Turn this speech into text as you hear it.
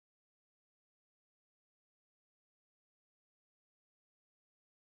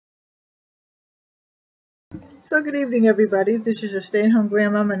So good evening, everybody. This is your stay-at-home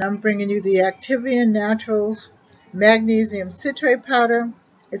grandmom, and I'm bringing you the Activa Naturals Magnesium Citrate Powder.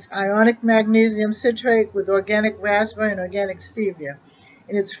 It's ionic magnesium citrate with organic raspberry and organic stevia.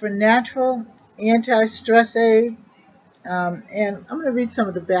 And it's for natural anti-stress aid. And I'm going to read some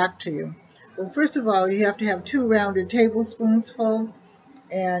of the back to you. Well, first of all, you have to have 2 rounded tablespoons full,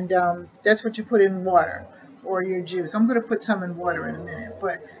 and that's what you put in water or your juice. I'm going to put some in water in a minute,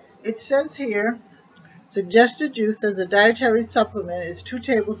 but it says here, suggested use as a dietary supplement is 2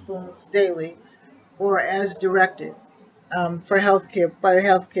 tablespoons daily or as directed by a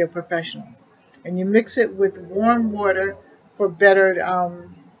healthcare professional. And you mix it with warm water for better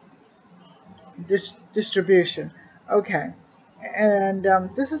distribution. Okay, and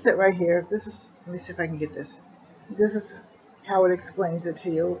this is it right here. Let me see if I can get this. This is how it explains it to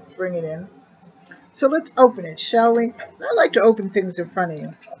you. Bring it in. So let's open it, shall we? I like to open things in front of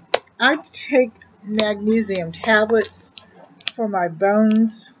you. I take magnesium tablets for my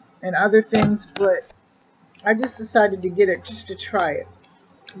bones and other things, but I just decided to get it just to try it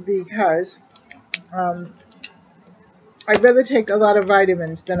because I'd rather take a lot of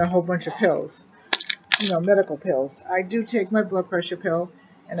vitamins than a whole bunch of pills, medical pills. I do take my blood pressure pill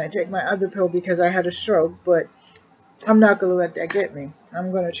and I take my other pill because I had a stroke, but I'm not going to let that get me. I'm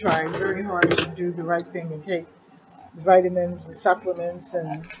going to try very hard to do the right thing and take vitamins and supplements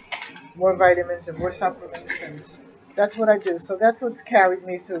and more vitamins and more supplements, and that's what I do. So that's what's carried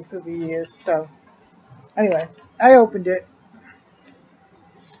me through the years. So anyway, I opened it.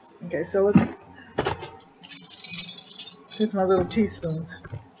 Okay, so here's my little teaspoons.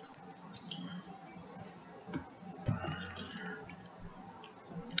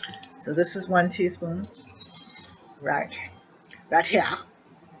 So this is 1 teaspoon, right here.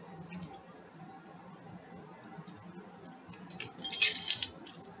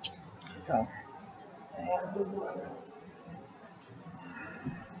 So I have good water.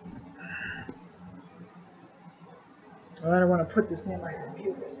 Well, I don't want to put this near my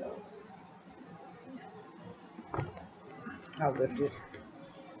computer, so I'll lift it.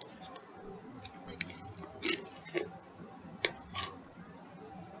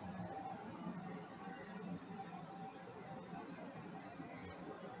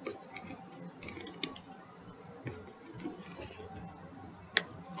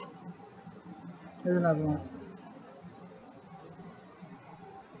 Here's another one.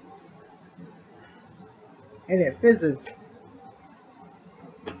 And it fizzes.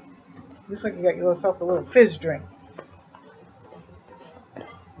 Looks like you got yourself a little fizz drink.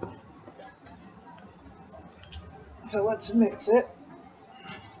 So let's mix it.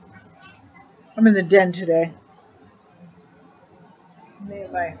 I'm in the den today. Me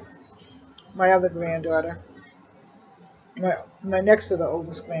and my other granddaughter. My next to the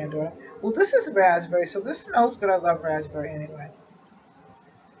oldest granddaughter. Well, this is raspberry, so this smells good. I love raspberry anyway.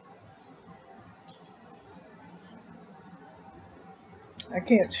 I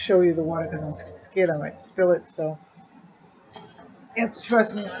can't show you the water because I'm scared I might spill it, so you have to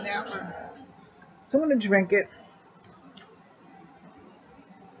trust me on that one. So I'm going to drink it.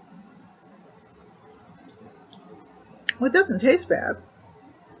 Well, it doesn't taste bad.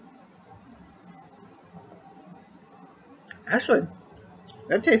 Actually,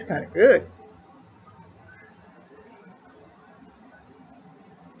 that tastes kind of good.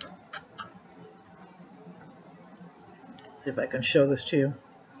 See if I can show this to you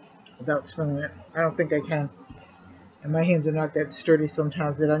without spilling it. I don't think I can. And my hands are not that sturdy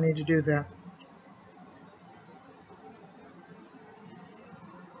sometimes that I need to do that.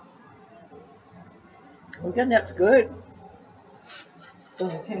 Well, again, that's good.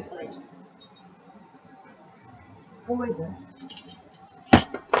 Doesn't taste like poison.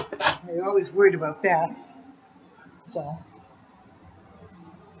 You're always worried about that. So,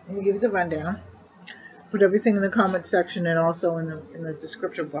 let me give you the rundown. Put everything in the comment section and also in the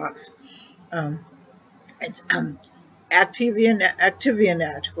description box. It's Activa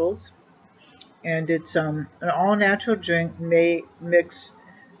Naturals, and it's an all-natural drink mix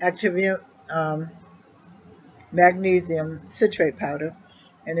Activa magnesium citrate powder,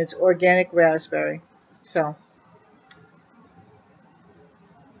 and it's organic raspberry. So,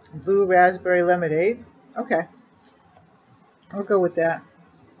 blue raspberry lemonade. Okay, I'll go with that.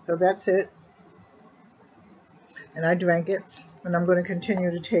 So that's it. And I drank it, and I'm going to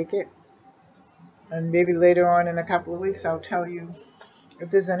continue to take it. And maybe later on in a couple of weeks, I'll tell you if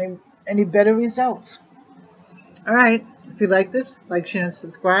there's any better results. All right. If you like this, like, share, and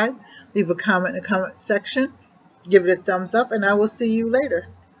subscribe. Leave a comment in the comment section. Give it a thumbs up, and I will see you later.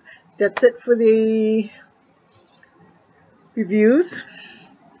 That's it for the reviews.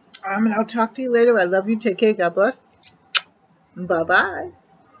 And I'll talk to you later. I love you. Take care. God bless. Bye-bye.